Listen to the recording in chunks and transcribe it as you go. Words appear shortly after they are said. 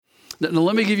Now,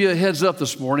 let me give you a heads up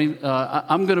this morning.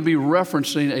 I'm going to be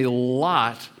referencing a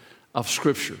lot of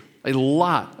Scripture. A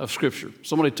lot of Scripture.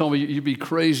 Somebody told me you'd be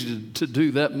crazy to do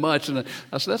that much. And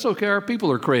I said, that's okay. Our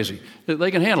people are crazy.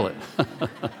 They can handle it.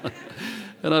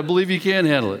 And I believe you can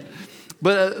handle it.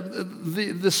 But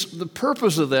the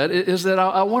purpose of that is that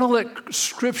I want to let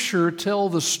Scripture tell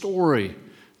the story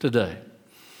today.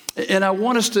 And I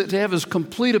want us to have as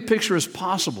complete a picture as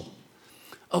possible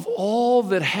of all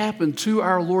that happened to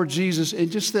our Lord Jesus in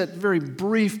just that very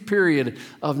brief period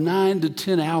of 9 to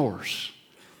 10 hours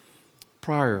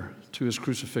prior to his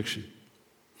crucifixion.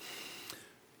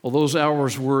 Well, those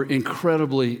hours were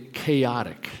incredibly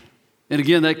chaotic. And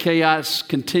again, that chaos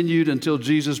continued until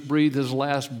Jesus breathed his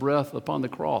last breath upon the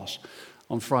cross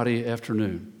on Friday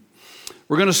afternoon.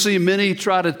 We're going to see many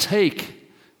try to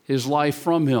take his life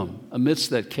from him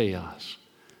amidst that chaos.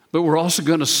 But we're also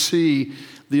going to see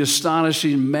the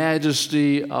astonishing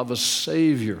majesty of a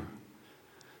Savior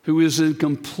who is in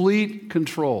complete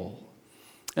control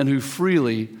and who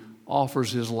freely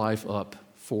offers his life up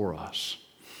for us.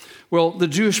 Well, the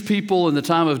Jewish people in the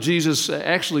time of Jesus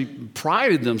actually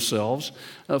prided themselves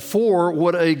for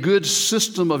what a good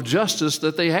system of justice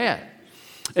that they had.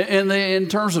 And they, in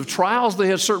terms of trials, they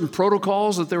had certain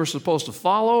protocols that they were supposed to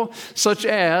follow, such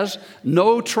as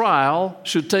no trial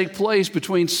should take place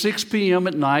between 6 p.m.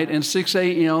 at night and 6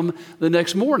 a.m. the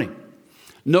next morning.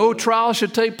 No trial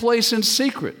should take place in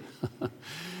secret.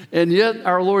 And yet,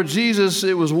 our Lord Jesus,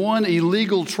 it was one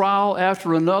illegal trial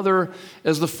after another,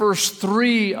 as the first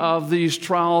 3 of these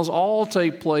trials all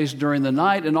take place during the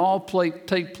night and all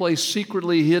take place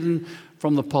secretly hidden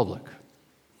from the public.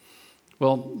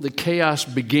 Well, the chaos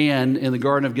began in the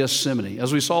Garden of Gethsemane.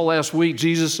 As we saw last week,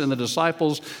 Jesus and the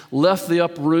disciples left the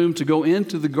upper room to go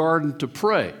into the garden to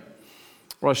pray.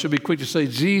 Well, I should be quick to say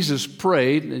Jesus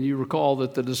prayed, and you recall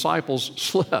that the disciples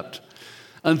slept.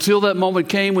 Until that moment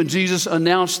came when Jesus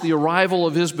announced the arrival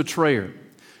of his betrayer.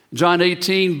 John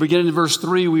 18, beginning in verse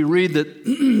 3, we read that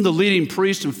the leading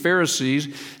priests and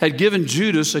Pharisees had given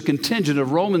Judas a contingent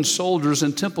of Roman soldiers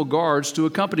and temple guards to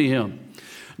accompany him.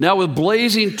 Now with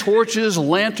blazing torches,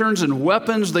 lanterns, and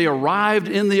weapons, they arrived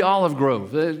in the olive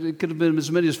grove. It could have been as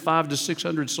many as 500 to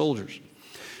 600 soldiers.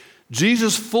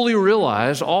 Jesus fully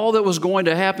realized all that was going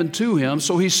to happen to him,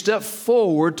 so he stepped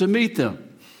forward to meet them.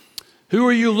 "Who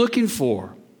are you looking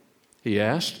for?" he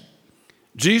asked.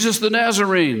 "Jesus the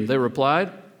Nazarene," they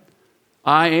replied.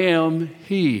 "I am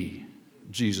he,"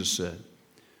 Jesus said.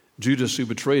 Judas, who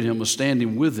betrayed him, was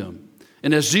standing with them.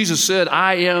 And as Jesus said,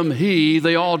 "I am he,"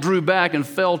 they all drew back and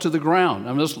fell to the ground. I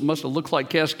mean, this must have looked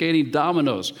like cascading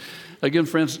dominoes. Again,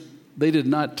 friends, they did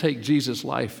not take Jesus'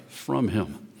 life from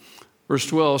him. Verse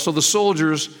 12, so the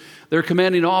soldiers, their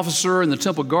commanding officer and the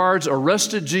temple guards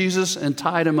arrested Jesus and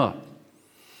tied him up.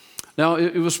 Now,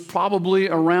 it was probably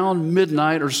around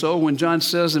midnight or so when John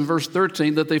says in verse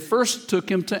 13 that they first took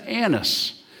him to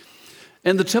Annas.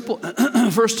 And the temple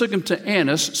first took him to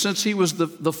Annas since he was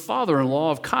the father-in-law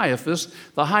of Caiaphas,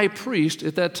 the high priest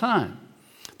at that time.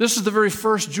 This is the very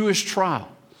first Jewish trial.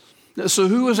 So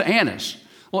who was Annas?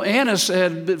 Well, Annas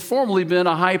had formerly been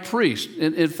a high priest,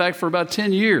 in fact, for about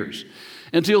 10 years,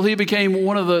 until he became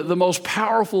one of the most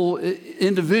powerful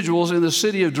individuals in the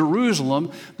city of Jerusalem,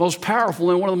 most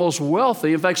powerful and one of the most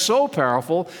wealthy, in fact, so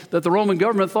powerful that the Roman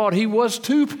government thought he was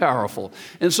too powerful.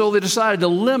 And so they decided to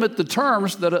limit the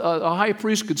terms that a high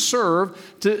priest could serve,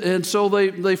 and so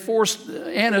they forced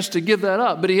Annas to give that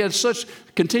up. But he had such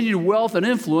continued wealth and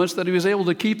influence that he was able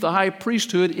to keep the high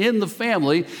priesthood in the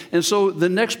family, and so the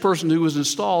next person who was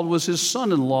installed was his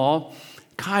son-in-law,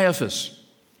 Caiaphas.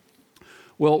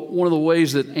 Well, one of the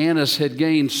ways that Annas had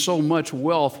gained so much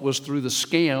wealth was through the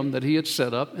scam that he had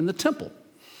set up in the temple.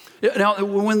 Now,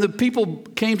 when the people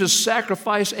came to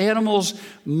sacrifice animals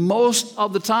most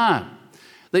of the time,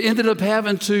 they ended up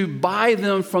having to buy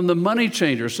them from the money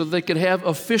changers so they could have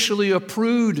officially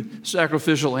approved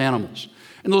sacrificial animals.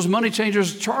 And those money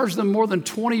changers charged them more than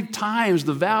 20 times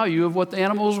the value of what the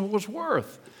animals was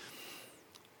worth.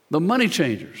 The money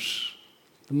changers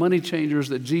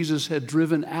that Jesus had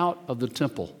driven out of the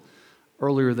temple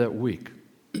earlier that week.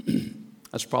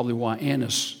 That's probably why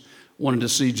Annas wanted to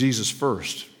see Jesus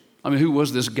first. I mean, who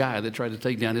was this guy that tried to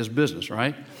take down his business,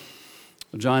 right?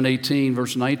 John 18,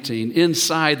 verse 19.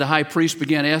 Inside, the high priest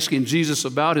began asking Jesus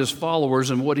about his followers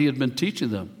and what he had been teaching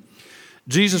them.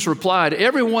 Jesus replied,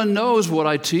 "Everyone knows what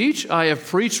I teach. I have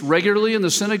preached regularly in the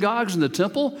synagogues and the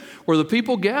temple where the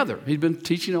people gather." He'd been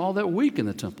teaching all that week in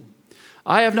the temple.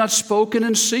 "I have not spoken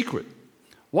in secret.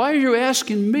 Why are you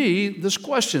asking me this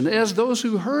question? Ask those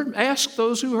who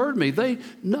heard me. They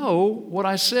know what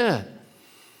I said."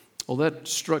 Well, that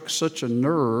struck such a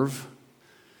nerve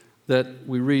that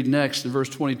we read next in verse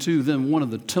 22, then one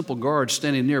of the temple guards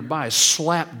standing nearby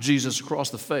slapped Jesus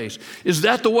across the face. Is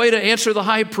that the way to answer the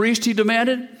high priest, he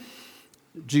demanded?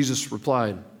 Jesus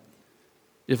replied,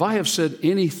 if I have said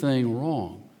anything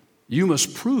wrong, you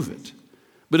must prove it.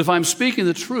 But if I'm speaking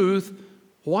the truth,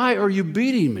 why are you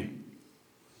beating me?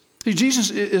 See,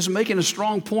 Jesus is making a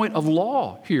strong point of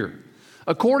law here.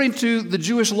 According to the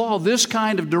Jewish law, this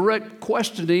kind of direct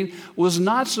questioning was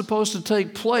not supposed to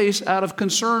take place out of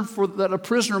concern for that a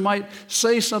prisoner might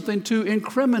say something to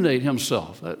incriminate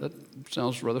himself. That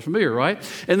sounds rather familiar, right?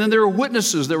 And then there were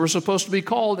witnesses that were supposed to be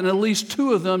called, and at least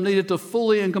two of them needed to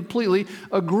fully and completely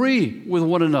agree with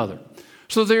one another.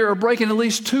 So they are breaking at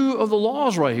least two of the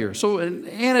laws right here. So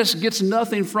Annas gets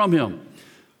nothing from him.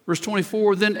 Verse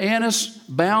 24, then Annas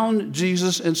bound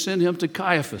Jesus and sent him to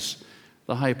Caiaphas,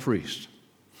 the high priest.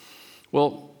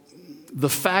 Well, the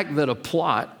fact that a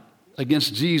plot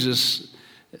against Jesus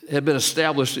had been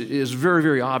established is very,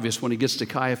 very obvious when he gets to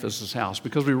Caiaphas' house,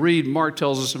 because we read, Mark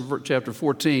tells us in chapter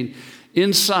 14,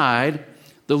 inside,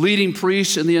 the leading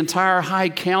priests and the entire high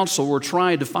council were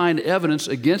trying to find evidence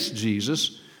against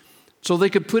Jesus so they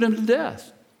could put him to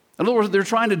death. In other words, they're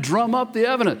trying to drum up the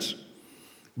evidence,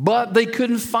 but they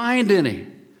couldn't find any.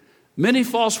 Many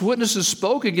false witnesses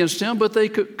spoke against him, but they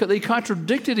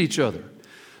contradicted each other.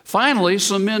 Finally,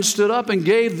 some men stood up and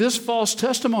gave this false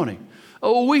testimony.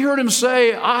 Oh, we heard him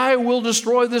say, I will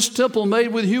destroy this temple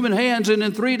made with human hands, and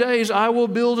in 3 days I will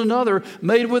build another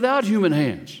made without human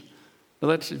hands. Now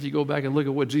that's, if you go back and look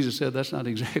at what Jesus said, that's not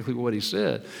exactly what he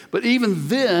said. But even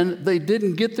then, they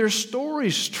didn't get their story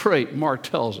straight, Mark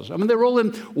tells us. I mean, they roll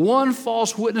in one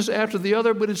false witness after the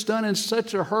other, but it's done in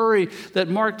such a hurry that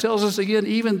Mark tells us again,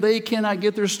 even they cannot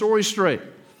get their story straight.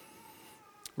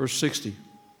 Verse 60.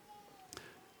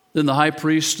 Then the high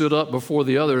priest stood up before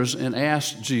the others and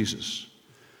asked Jesus,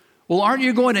 well, aren't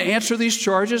you going to answer these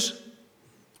charges?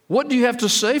 What do you have to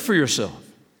say for yourself?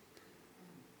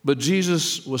 But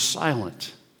Jesus was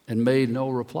silent and made no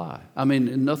reply. I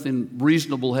mean, nothing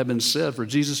reasonable had been said for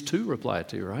Jesus to reply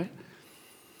to, right?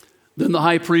 Then the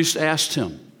high priest asked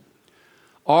him,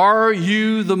 are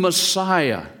you the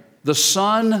Messiah, the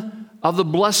Son of the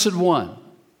Blessed One?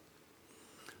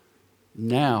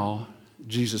 Now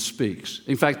Jesus speaks.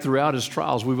 In fact, throughout his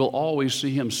trials, we will always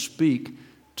see him speak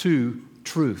to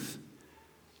truth.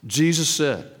 Jesus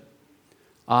said,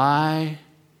 I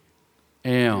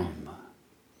am.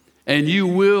 And you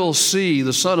will see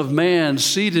the Son of Man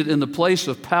seated in the place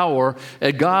of power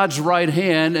at God's right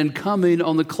hand and coming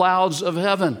on the clouds of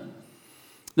heaven.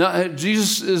 Now,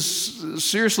 Jesus is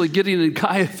seriously getting in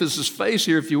Caiaphas' face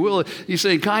here, if you will. He's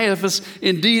saying, Caiaphas,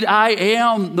 indeed, I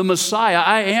am the Messiah.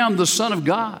 I am the Son of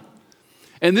God.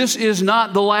 And this is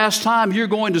not the last time you're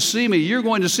going to see me. You're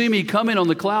going to see me coming on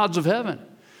the clouds of heaven.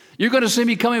 You're going to see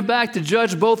me coming back to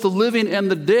judge both the living and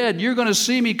the dead. You're going to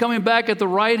see me coming back at the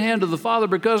right hand of the Father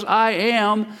because I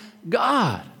am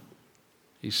God,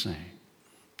 he's saying.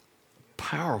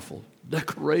 Powerful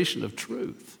declaration of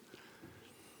truth.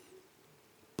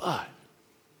 But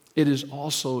it is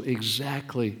also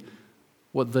exactly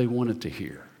what they wanted to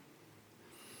hear.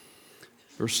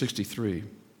 Verse 63.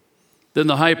 Then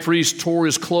the high priest tore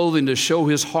his clothing to show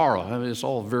his horror. I mean, it's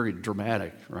all very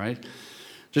dramatic, right?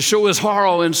 To show his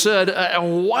horror and said,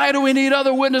 why do we need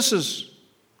other witnesses?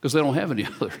 Because they don't have any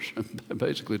others,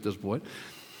 basically at this point.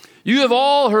 You have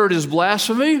all heard his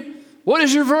blasphemy. What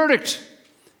is your verdict?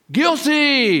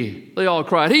 Guilty, they all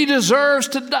cried. He deserves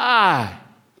to die.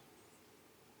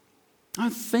 I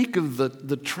think of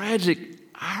the tragic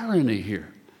irony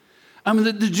here. I mean,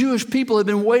 the Jewish people have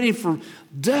been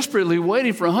desperately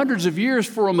waiting for hundreds of years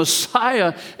for a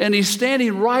Messiah, and he's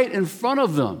standing right in front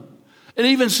of them. It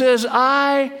even says,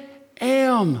 I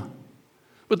am.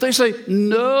 But they say,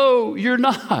 no, you're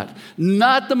not.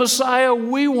 Not the Messiah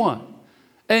we want.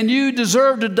 And you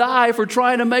deserve to die for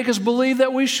trying to make us believe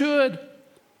that we should.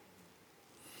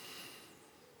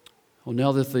 Well,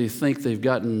 now that they think they've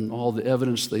gotten all the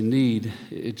evidence they need,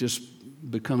 it just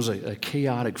becomes a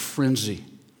chaotic frenzy.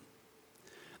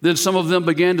 Then some of them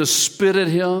began to spit at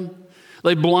him.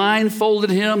 They blindfolded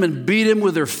him and beat him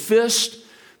with their fist.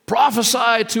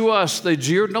 Prophesy to us, they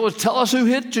jeered. No, tell us who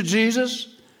hit you,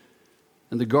 Jesus.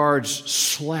 And the guards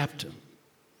slapped him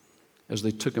as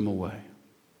they took him away.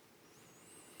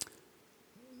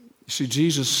 You see,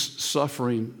 Jesus'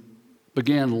 suffering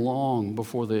began long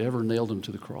before they ever nailed him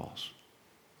to the cross.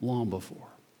 Long before.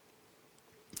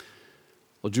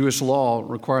 Well, Jewish law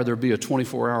required there be a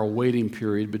 24-hour waiting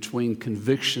period between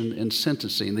conviction and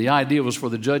sentencing. The idea was for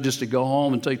the judges to go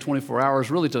home and take 24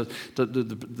 hours, really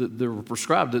they were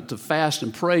prescribed to fast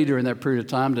and pray during that period of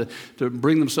time to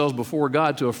bring themselves before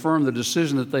God to affirm the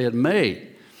decision that they had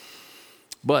made.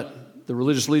 But the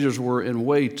religious leaders were in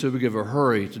way too big of a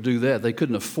hurry to do that. They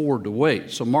couldn't afford to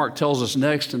wait. So Mark tells us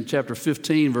next in chapter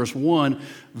 15, verse 1,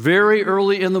 very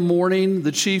early in the morning,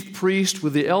 the chief priest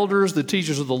with the elders, the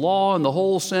teachers of the law, and the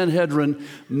whole Sanhedrin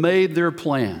made their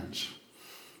plans.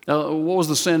 Now, what was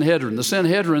the Sanhedrin? The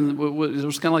Sanhedrin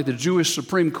was kind of like the Jewish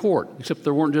Supreme Court, except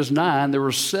there weren't just 9, there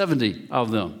were 70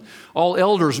 of them. All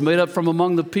elders made up from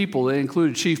among the people. They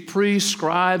included chief priests,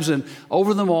 scribes, and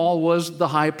over them all was the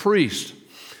high priest.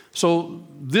 So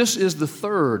this is the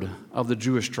third of the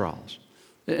Jewish trials.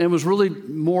 It was really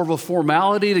more of a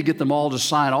formality to get them all to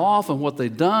sign off on what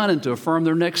they'd done and to affirm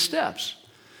their next steps.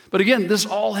 But again, this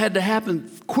all had to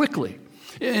happen quickly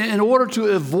in order to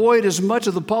avoid as much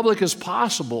of the public as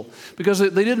possible, because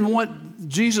they didn't want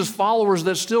Jesus' followers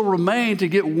that still remained to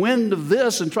get wind of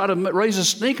this and try to raise a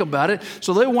stink about it.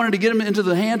 So they wanted to get him into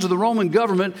the hands of the Roman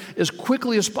government as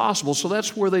quickly as possible. So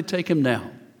that's where they take him now.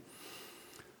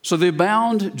 So they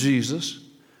bound Jesus,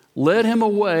 led him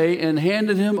away, and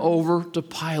handed him over to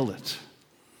Pilate.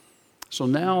 So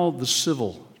now the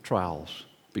civil trials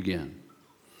begin.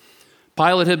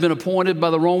 Pilate had been appointed by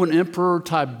the Roman Emperor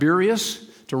Tiberius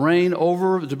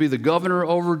to be the governor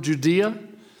over Judea.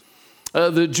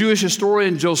 The Jewish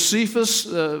historian Josephus,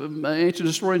 ancient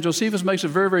historian Josephus, makes it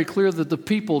very, very clear that the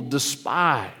people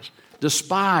despised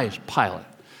Pilate.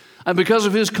 And because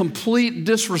of his complete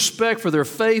disrespect for their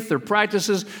faith, their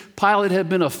practices, Pilate had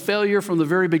been a failure from the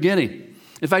very beginning.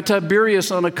 In fact,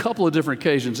 Tiberius, on a couple of different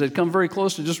occasions, had come very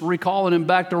close to just recalling him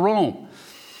back to Rome.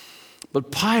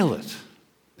 But Pilate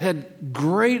had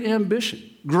great ambition.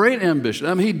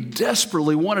 I mean, he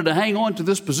desperately wanted to hang on to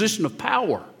this position of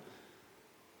power.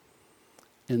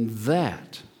 And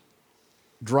that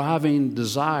driving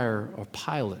desire of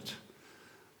Pilate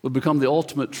would become the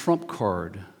ultimate trump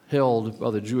card held by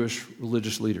the Jewish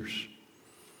religious leaders.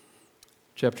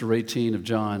 Chapter 18 of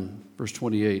John, verse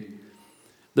 28.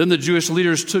 Then the Jewish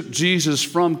leaders took Jesus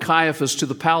from Caiaphas to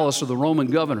the palace of the Roman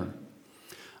governor.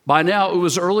 By now it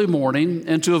was early morning,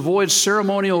 and to avoid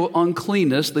ceremonial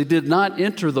uncleanness, they did not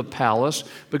enter the palace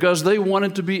because they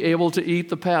wanted to be able to eat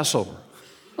the Passover.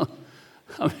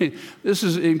 I mean, this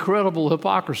is incredible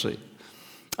hypocrisy.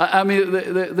 I mean,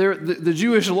 the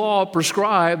Jewish law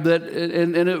prescribed that,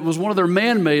 and it was one of their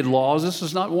man-made laws. This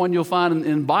is not one you'll find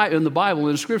in the Bible,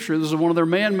 in Scripture. This is one of their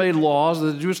man-made laws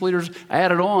that the Jewish leaders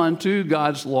added on to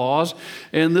God's laws.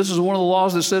 And this is one of the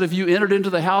laws that said if you entered into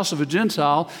the house of a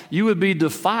Gentile, you would be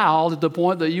defiled at the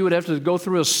point that you would have to go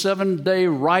through a 7-day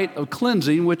rite of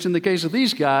cleansing, which in the case of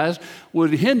these guys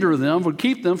would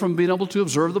keep them from being able to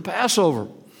observe the Passover.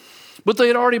 But they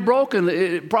had already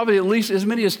broken probably at least as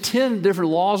many as 10 different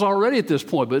laws already at this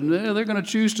point. But they're going to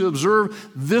choose to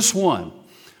observe this one,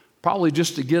 probably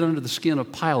just to get under the skin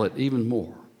of Pilate even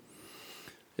more.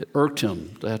 It irked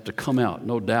him to have to come out,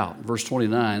 no doubt. Verse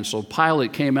 29, so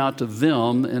Pilate came out to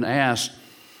them and asked,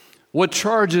 what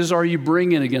charges are you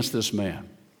bringing against this man?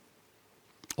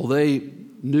 Well, they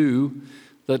knew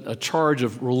that a charge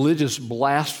of religious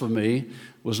blasphemy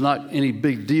was not any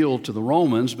big deal to the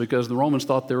Romans because the Romans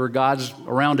thought there were gods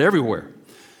around everywhere.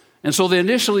 And so they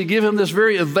initially give him this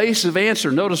very evasive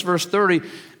answer. Notice verse 30.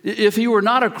 If he were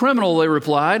not a criminal, they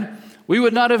replied, we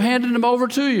would not have handed him over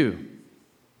to you.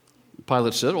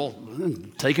 Pilate said, well,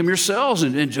 take him yourselves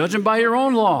and judge him by your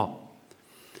own law.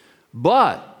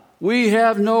 But we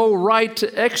have no right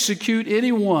to execute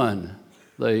anyone,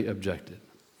 they objected.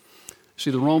 See,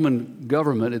 the Roman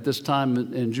government at this time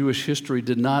in Jewish history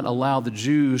did not allow the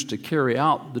Jews to carry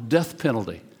out the death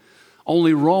penalty.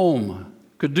 Only Rome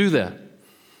could do that.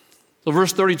 So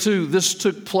verse 32, this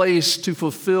took place to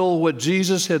fulfill what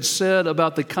Jesus had said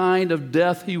about the kind of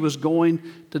death he was going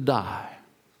to die.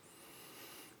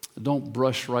 Don't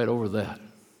brush right over that.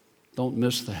 Don't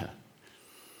miss that.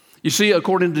 You see,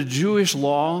 according to Jewish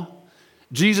law,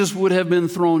 Jesus would have been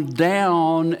thrown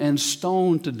down and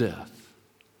stoned to death.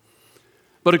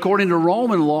 But according to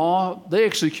Roman law, they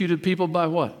executed people by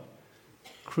what?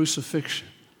 Crucifixion.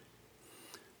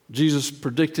 Jesus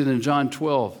predicted in John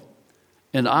 12,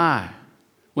 and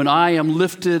when I am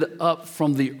lifted up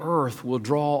from the earth, will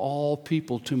draw all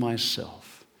people to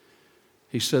myself.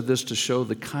 He said this to show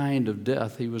the kind of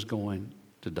death he was going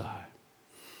to die.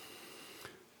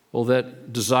 Well,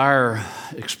 that desire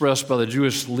expressed by the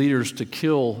Jewish leaders to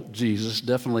kill Jesus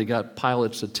definitely got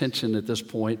Pilate's attention at this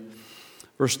point.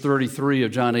 Verse 33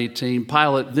 of John 18,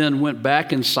 Pilate then went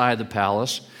back inside the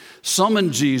palace,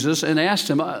 summoned Jesus, and asked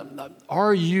him,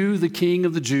 are you the king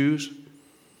of the Jews?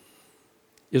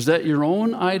 Is that your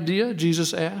own idea,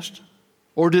 Jesus asked?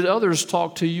 Or did others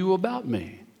talk to you about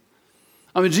me?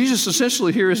 I mean, Jesus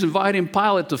essentially here is inviting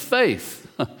Pilate to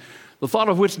faith, the thought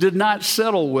of which did not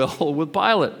settle well with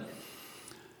Pilate.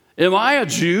 Am I a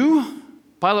Jew?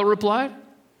 Pilate replied.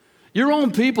 Your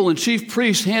own people and chief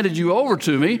priests handed you over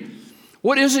to me.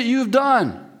 What is it you've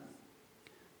done?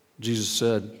 Jesus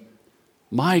said,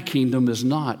 my kingdom is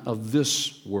not of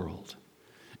this world.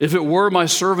 If it were, my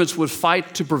servants would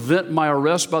fight to prevent my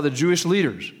arrest by the Jewish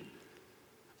leaders.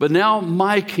 But now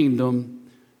my kingdom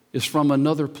is from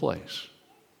another place.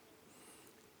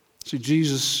 See,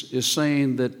 Jesus is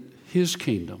saying that his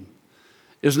kingdom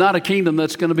is not a kingdom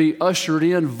that's going to be ushered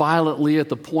in violently at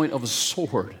the point of a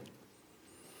sword.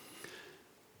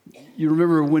 You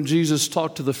remember when Jesus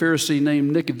talked to the Pharisee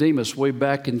named Nicodemus way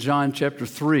back in John chapter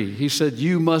 3. He said,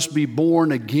 you must be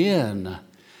born again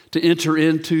to enter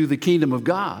into the kingdom of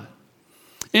God.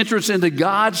 Entrance into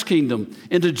God's kingdom,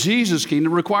 into Jesus'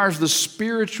 kingdom, requires the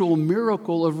spiritual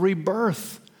miracle of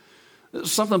rebirth.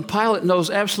 Something Pilate knows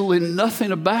absolutely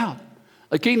nothing about.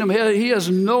 A kingdom he has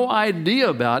no idea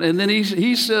about. And then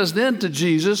he says then to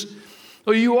Jesus,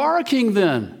 oh, you are a king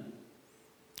then,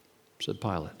 said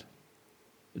Pilate.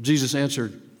 Jesus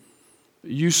answered,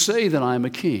 you say that I am a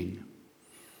king.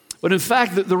 But in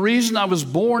fact, the reason I was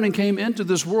born and came into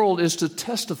this world is to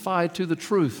testify to the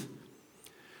truth.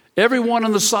 Everyone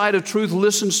on the side of truth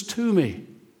listens to me.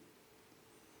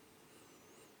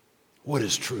 What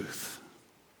is truth?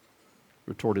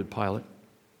 Retorted Pilate.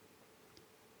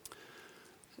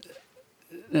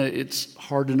 It's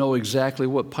hard to know exactly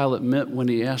what Pilate meant when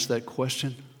he asked that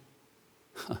question.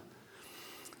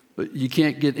 But you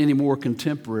can't get any more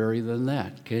contemporary than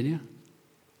that, can you?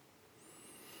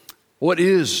 What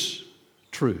is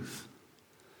truth?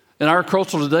 In our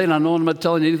culture today, and I know I'm not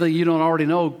telling you anything you don't already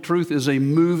know, truth is a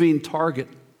moving target.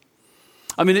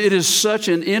 I mean, it is such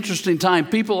an interesting time.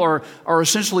 People are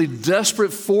essentially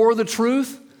desperate for the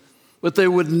truth, but they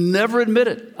would never admit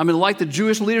it. I mean, like the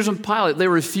Jewish leaders and Pilate, they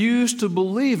refuse to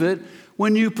believe it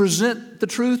when you present the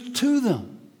truth to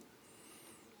them.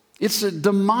 It's a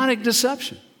demonic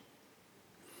deception.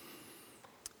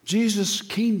 Jesus'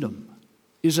 kingdom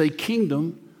is a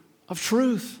kingdom of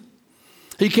truth.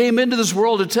 He came into this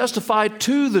world to testify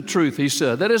to the truth, he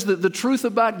said. That is the truth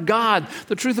about God,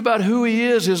 the truth about who he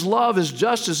is, his love, his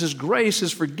justice, his grace,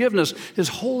 his forgiveness, his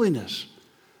holiness.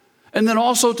 And then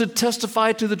also to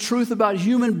testify to the truth about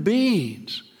human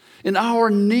beings and our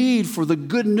need for the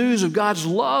good news of God's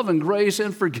love and grace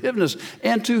and forgiveness,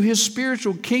 and to his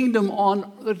spiritual kingdom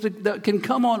that can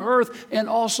come on earth and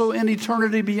also in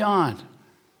eternity beyond.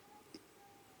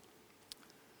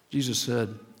 Jesus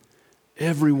said,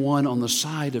 everyone on the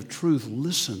side of truth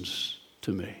listens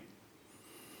to me.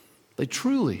 They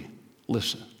truly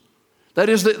listen. That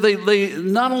is, they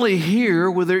not only hear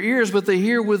with their ears, but they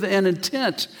hear with an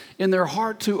intent in their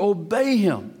heart to obey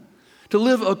him, to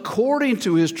live according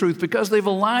to his truth, because they've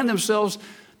aligned themselves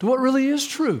to what really is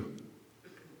true.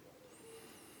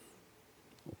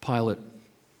 Pilate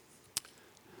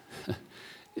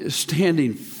is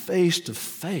standing face to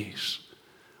face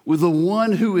with the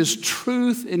one who is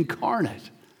truth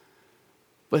incarnate.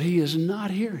 But he is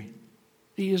not hearing.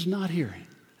 He is not hearing.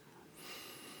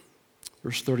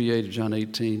 Verse 38 of John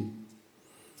 18.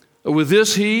 With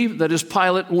this he, that is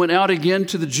Pilate, went out again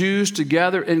to the Jews to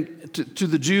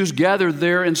the Jews gathered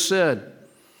there and said,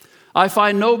 I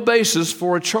find no basis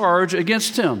for a charge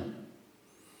against him.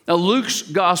 Now Luke's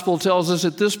gospel tells us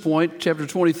at this point, chapter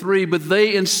 23, but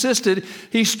they insisted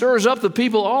he stirs up the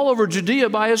people all over Judea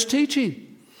by his teaching.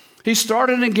 He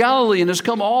started in Galilee and has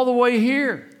come all the way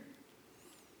here.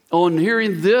 On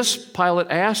hearing this, Pilate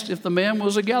asked if the man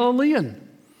was a Galilean.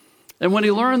 And when he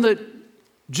learned that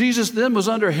Jesus then was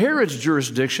under Herod's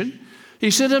jurisdiction, he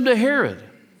sent him to Herod,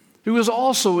 who was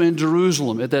also in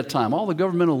Jerusalem at that time. All the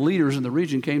governmental leaders in the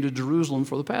region came to Jerusalem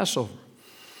for the Passover.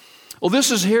 Well, this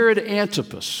is Herod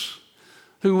Antipas,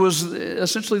 who was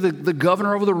essentially the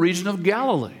governor over the region of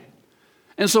Galilee.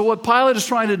 And so what Pilate is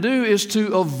trying to do is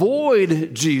to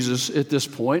avoid Jesus at this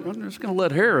point. I'm just going to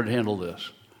let Herod handle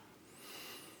this,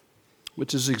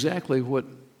 which is exactly what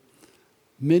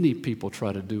many people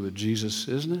try to do with Jesus,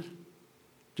 isn't it?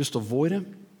 Just avoid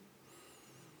him.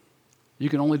 You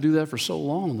can only do that for so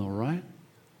long, though, right?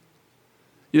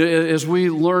 You know, as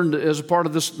we learned as a part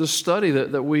of this study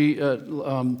that we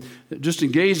just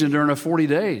engaged in during our 40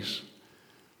 days,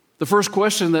 the first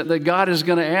question that God is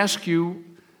going to ask you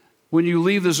when you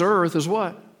leave this earth is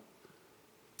what?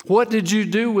 What did you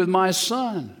do with my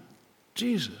son,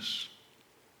 Jesus?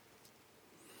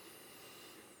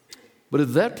 But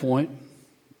at that point,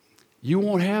 you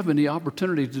won't have any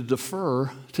opportunity to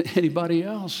defer to anybody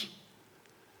else.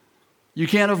 You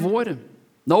can't avoid him.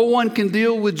 No one can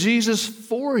deal with Jesus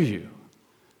for you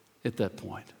at that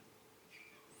point.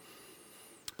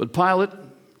 But Pilate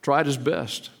tried his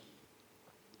best.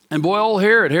 And boy, old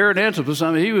Herod Antipas,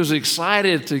 I mean, he was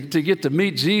excited to get to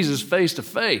meet Jesus face to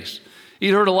face. He'd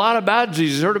heard a lot about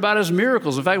Jesus, heard about his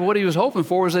miracles. In fact, what he was hoping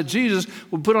for was that Jesus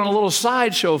would put on a little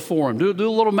sideshow for him, do a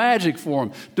little magic for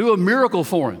him, do a miracle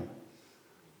for him.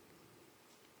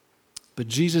 But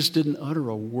Jesus didn't utter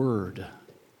a word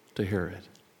to Herod.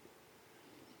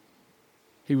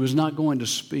 He was not going to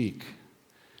speak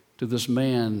to this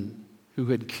man who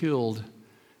had killed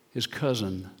his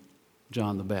cousin,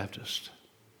 John the Baptist.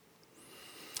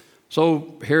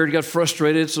 So Herod got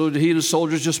frustrated, so he and his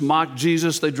soldiers just mocked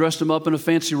Jesus. They dressed him up in a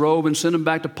fancy robe and sent him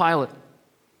back to Pilate.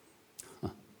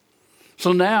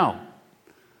 So now,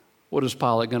 what is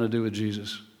Pilate going to do with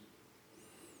Jesus?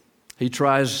 He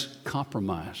tries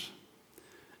compromise.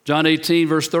 John 18,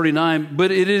 verse 39, but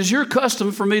it is your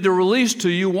custom for me to release to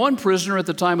you one prisoner at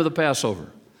the time of the Passover.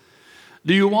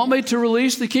 Do you want me to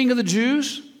release the king of the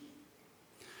Jews?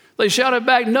 They shouted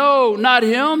back, no, not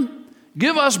him.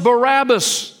 Give us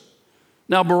Barabbas.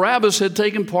 Now, Barabbas had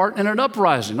taken part in an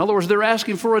uprising. In other words, they're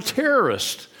asking for a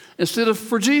terrorist instead of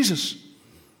for Jesus.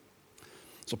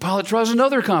 So Pilate tries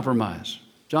another compromise.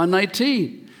 John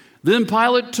 19. Then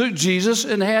Pilate took Jesus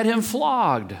and had him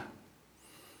flogged.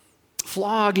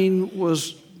 Flogging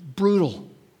was brutal.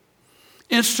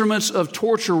 Instruments of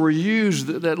torture were used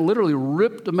that literally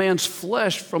ripped a man's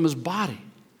flesh from his body.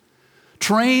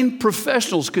 Trained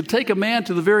professionals could take a man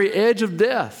to the very edge of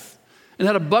death and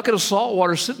had a bucket of salt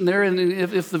water sitting there, and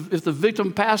if the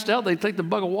victim passed out, they'd take the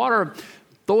bucket of water,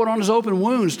 throw it on his open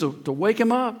wounds to wake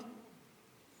him up.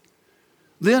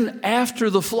 Then after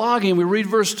the flogging, we read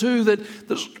verse 2 that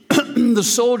the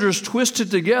soldiers twisted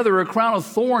together a crown of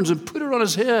thorns and put it on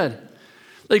his head.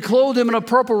 They clothed him in a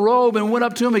purple robe and went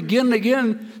up to him again and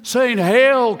again, saying,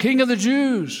 Hail, King of the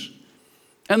Jews!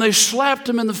 And they slapped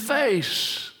him in the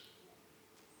face.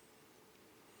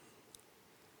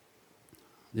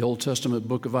 The Old Testament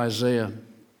book of Isaiah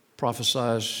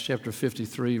prophesies, chapter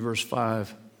 53, verse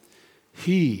 5,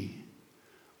 He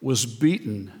was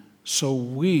beaten so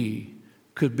we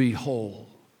could be whole.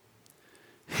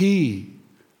 He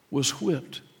was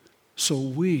whipped so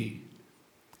we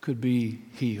could be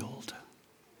healed.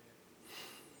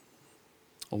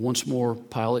 Well, once more,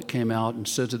 Pilate came out and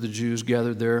said to the Jews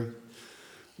gathered there,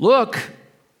 Look,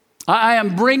 I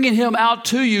am bringing him out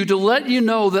to you to let you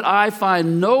know that I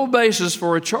find no basis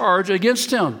for a charge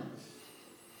against him.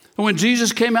 And when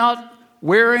Jesus came out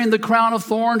wearing the crown of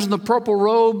thorns and the purple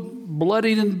robe,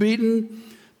 bloodied and beaten,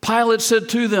 Pilate said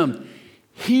to them,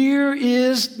 Here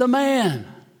is the man.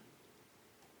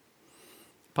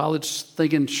 Pilate's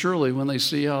thinking surely when they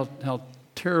see how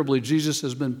terribly Jesus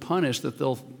has been punished that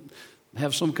they'll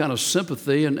have some kind of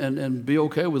sympathy and be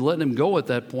okay with letting him go at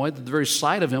that point, that the very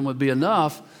sight of him would be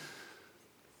enough.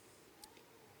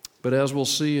 But as we'll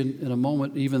see in a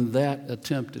moment, even that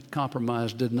attempt at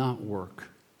compromise did not work.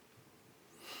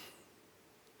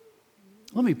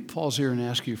 Let me pause here and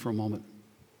ask you for a moment.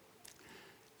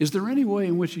 Is there any way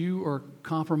in which you are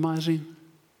compromising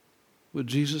with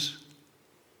Jesus?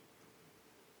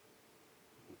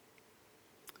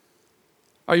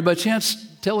 Are you by chance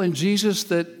telling Jesus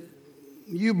that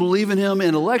you believe in him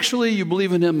intellectually, you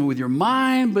believe in him with your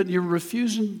mind, but you're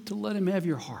refusing to let him have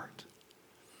your heart?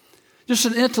 Just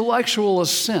an intellectual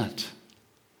assent.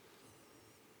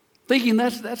 Thinking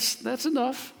that's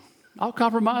enough. I'll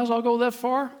compromise, I'll go that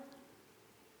far.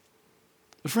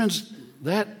 But friends,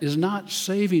 that is not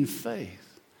saving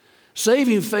faith.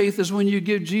 Saving faith is when you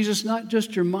give Jesus not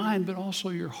just your mind, but also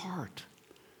your heart.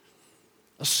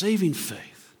 A saving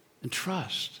faith and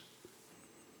trust.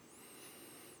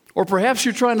 Or perhaps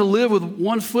you're trying to live with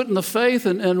one foot in the faith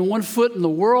and one foot in the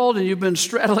world, and you've been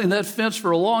straddling that fence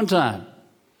for a long time.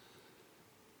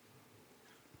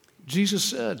 Jesus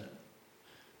said,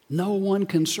 no one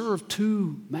can serve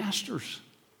two masters.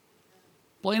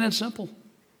 Plain and simple.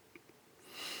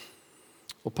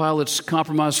 Well, Pilate's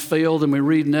compromise failed, and we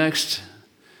read next.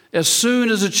 As soon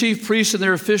as the chief priests and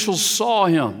their officials saw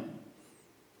him,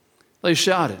 they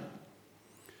shouted,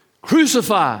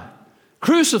 Crucify!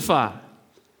 Crucify!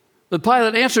 But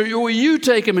Pilate answered, Will you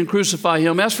take him and crucify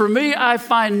him? As for me, I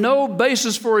find no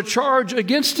basis for a charge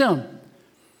against him.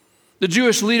 The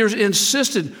Jewish leaders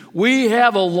insisted, we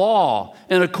have a law,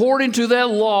 and according to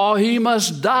that law, he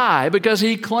must die because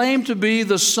he claimed to be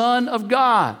the Son of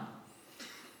God.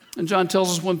 And John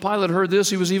tells us when Pilate heard this,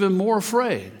 he was even more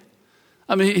afraid.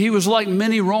 I mean, he was like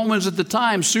many Romans at the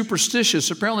time,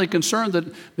 superstitious, apparently concerned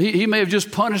that he may have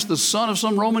just punished the son of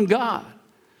some Roman god.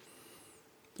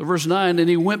 So verse 9, and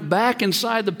he went back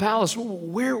inside the palace.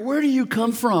 Where do you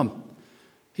come from?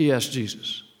 He asked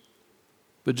Jesus.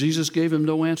 But Jesus gave him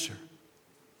no answer.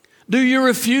 Do you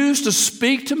refuse to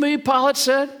speak to me? Pilate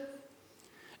said.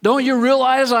 Don't you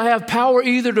realize I have power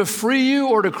either to free you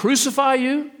or to crucify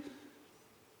you?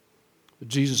 But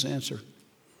Jesus answered,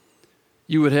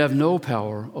 you would have no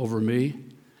power over me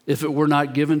if it were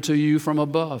not given to you from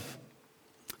above.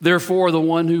 Therefore, the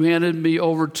one who handed me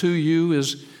over to you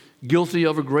is guilty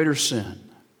of a greater sin.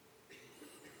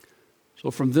 So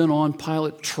from then on,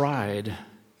 Pilate tried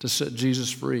to set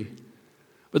Jesus free.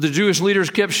 But the Jewish leaders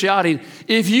kept shouting,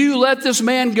 if you let this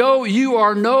man go, you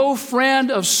are no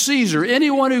friend of Caesar.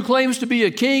 Anyone who claims to be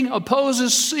a king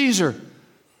opposes Caesar.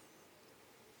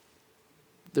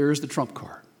 There's the trump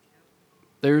card.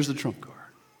 There's the trump card.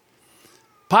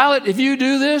 Pilate, if you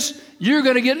do this, you're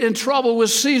going to get in trouble with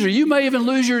Caesar. You may even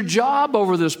lose your job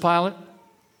over this, Pilate.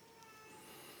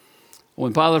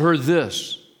 When Pilate heard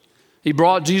this, he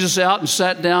brought Jesus out and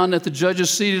sat down at the judge's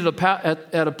seat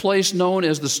at a place known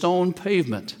as the Stone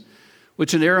Pavement,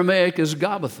 which in Aramaic is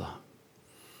Gabbatha.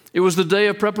 It was the day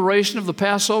of preparation of the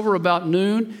Passover about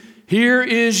noon. Here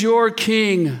is your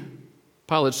king,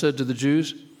 Pilate said to the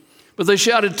Jews. But they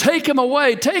shouted, take him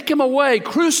away,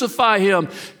 crucify him.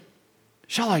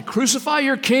 Shall I crucify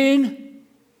your king?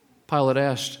 Pilate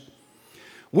asked.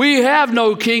 We have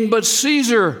no king but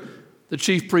Caesar, the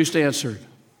chief priest answered.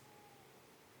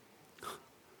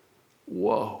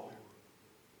 Whoa.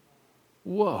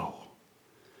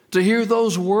 To hear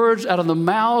those words out of the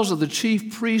mouths of the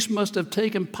chief priest must have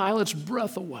taken Pilate's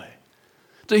breath away.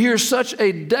 To hear such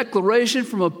a declaration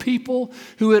from a people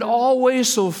who had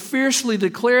always so fiercely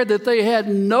declared that they had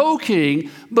no king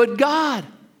but God.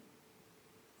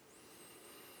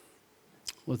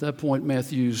 Well, at that point,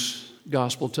 Matthew's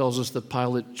gospel tells us that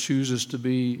Pilate chooses to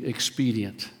be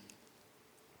expedient.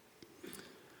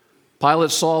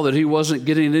 Pilate saw that he wasn't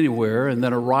getting anywhere and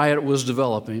that a riot was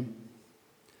developing.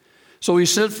 So he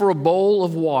sent for a bowl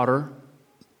of water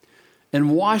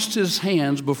and washed his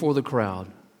hands before the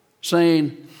crowd,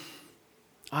 saying,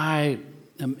 I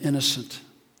am innocent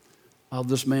of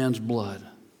this man's blood.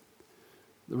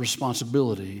 The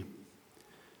responsibility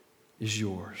is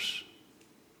yours.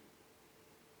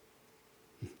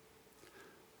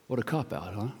 What a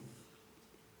cop-out, huh?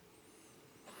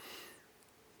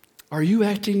 Are you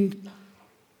acting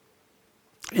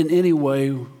in any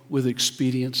way with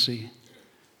expediency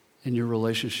in your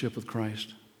relationship with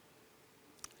Christ?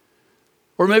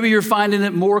 Or maybe you're finding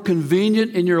it more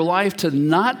convenient in your life to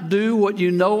not do what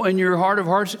you know in your heart of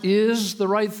hearts is the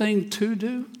right thing to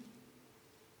do?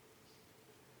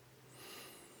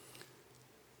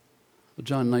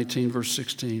 John 19, verse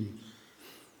 16.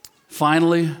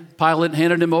 Finally, Pilate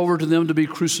handed him over to them to be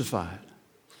crucified.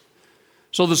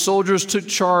 So the soldiers took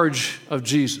charge of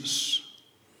Jesus.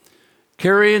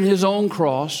 Carrying his own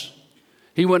cross,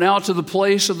 he went out to the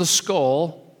place of the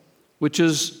skull, which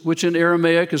in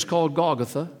Aramaic is called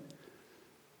Golgotha,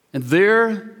 and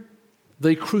there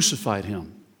they crucified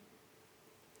him.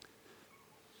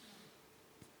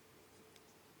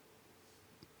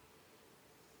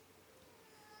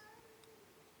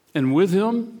 And with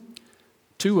him,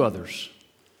 two others,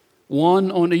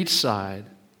 one on each side,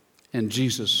 and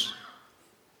Jesus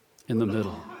in the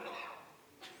middle.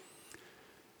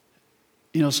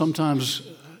 You know, sometimes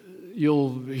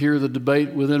you'll hear the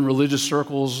debate within religious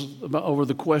circles over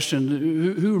the question,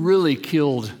 who really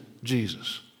killed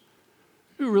Jesus?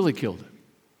 Who really killed him?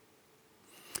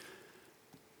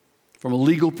 From a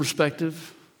legal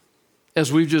perspective,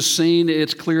 as we've just seen,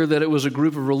 it's clear that it was a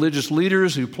group of religious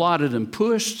leaders who plotted and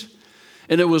pushed,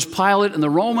 and it was Pilate and the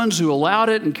Romans who allowed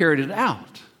it and carried it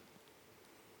out.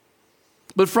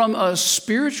 But from a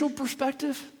spiritual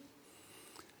perspective,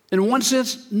 in one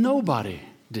sense, nobody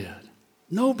did.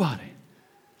 Nobody.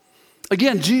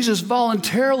 Again, Jesus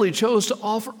voluntarily chose to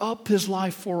offer up his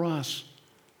life for us.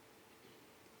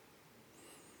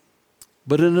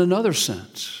 But in another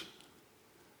sense,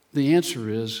 the answer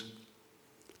is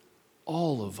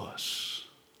all of us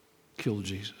killed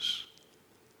Jesus.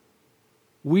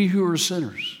 We who are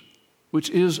sinners, which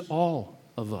is all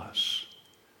of us,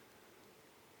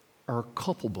 are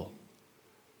culpable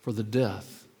for the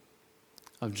death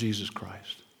of Jesus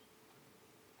Christ.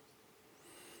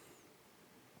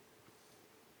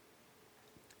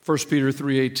 First Peter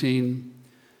 3:18,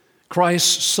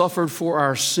 Christ suffered for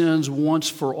our sins once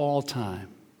for all time.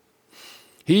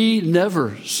 He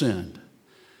never sinned,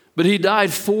 but he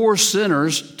died for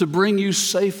sinners to bring you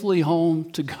safely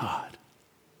home to God.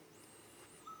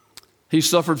 He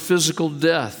suffered physical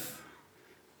death,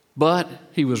 but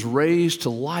he was raised to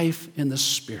life in the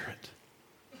Spirit,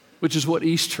 which is what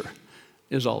Easter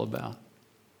is all about.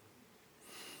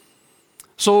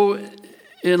 So,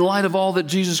 in light of all that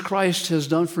Jesus Christ has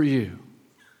done for you,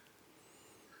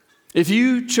 if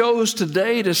you chose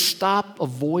today to stop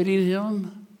avoiding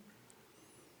him,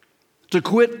 To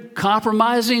quit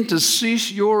compromising, to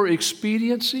cease your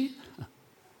expediency?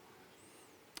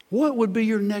 What would be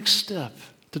your next step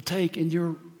to take in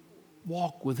your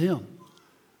walk with Him?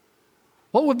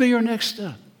 What would be your next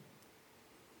step?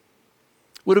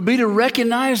 Would it be to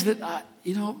recognize that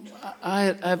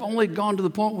I've only gone to the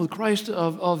point with Christ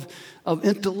of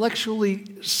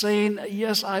intellectually saying,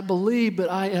 yes, I believe, but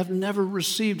I have never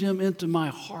received Him into my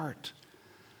heart.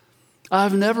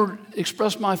 I've never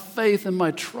expressed my faith and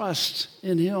my trust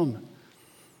in Him.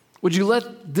 Would you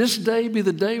let this day be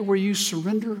the day where you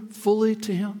surrender fully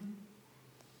to Him?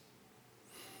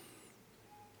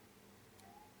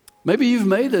 Maybe you've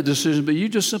made that decision, but you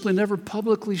just simply never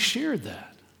publicly shared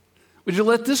that. Would you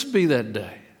let this be that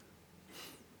day?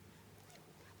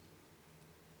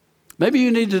 Maybe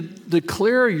you need to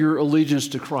declare your allegiance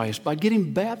to Christ by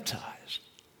getting baptized.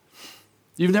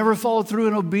 You've never followed through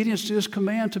in obedience to His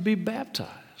command to be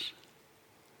baptized.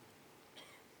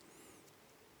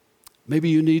 Maybe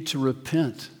you need to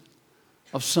repent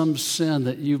of some sin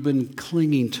that you've been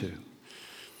clinging to,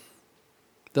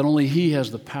 that only He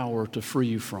has the power to free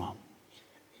you from.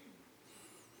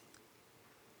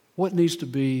 What needs to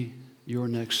be your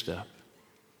next step?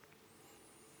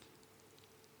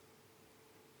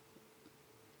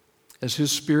 As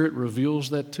His Spirit reveals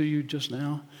that to you just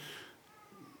now,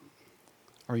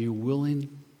 are you willing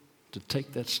to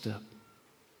take that step?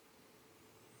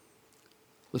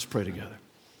 Let's pray together.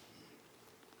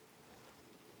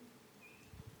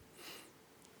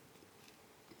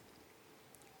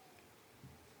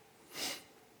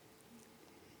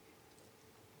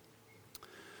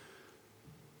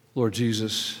 Lord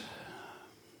Jesus,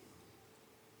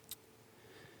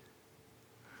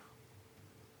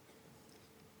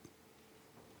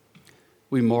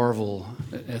 we marvel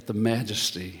at the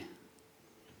majesty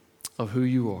of who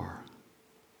You are.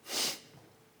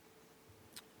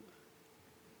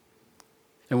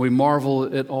 And we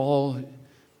marvel at all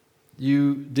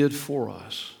You did for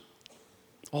us,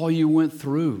 all You went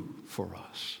through for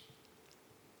us.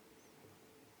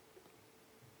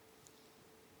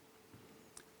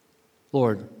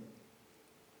 Lord,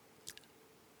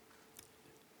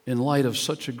 in light of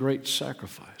such a great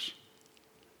sacrifice,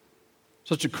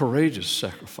 such a courageous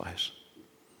sacrifice,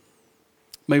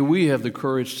 may we have the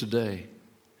courage today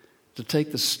to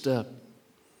take the step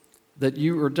that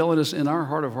You are telling us in our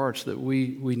heart of hearts that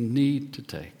we need to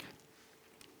take.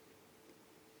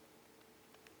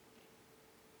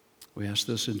 We ask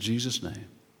this in Jesus' name.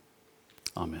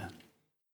 Amen.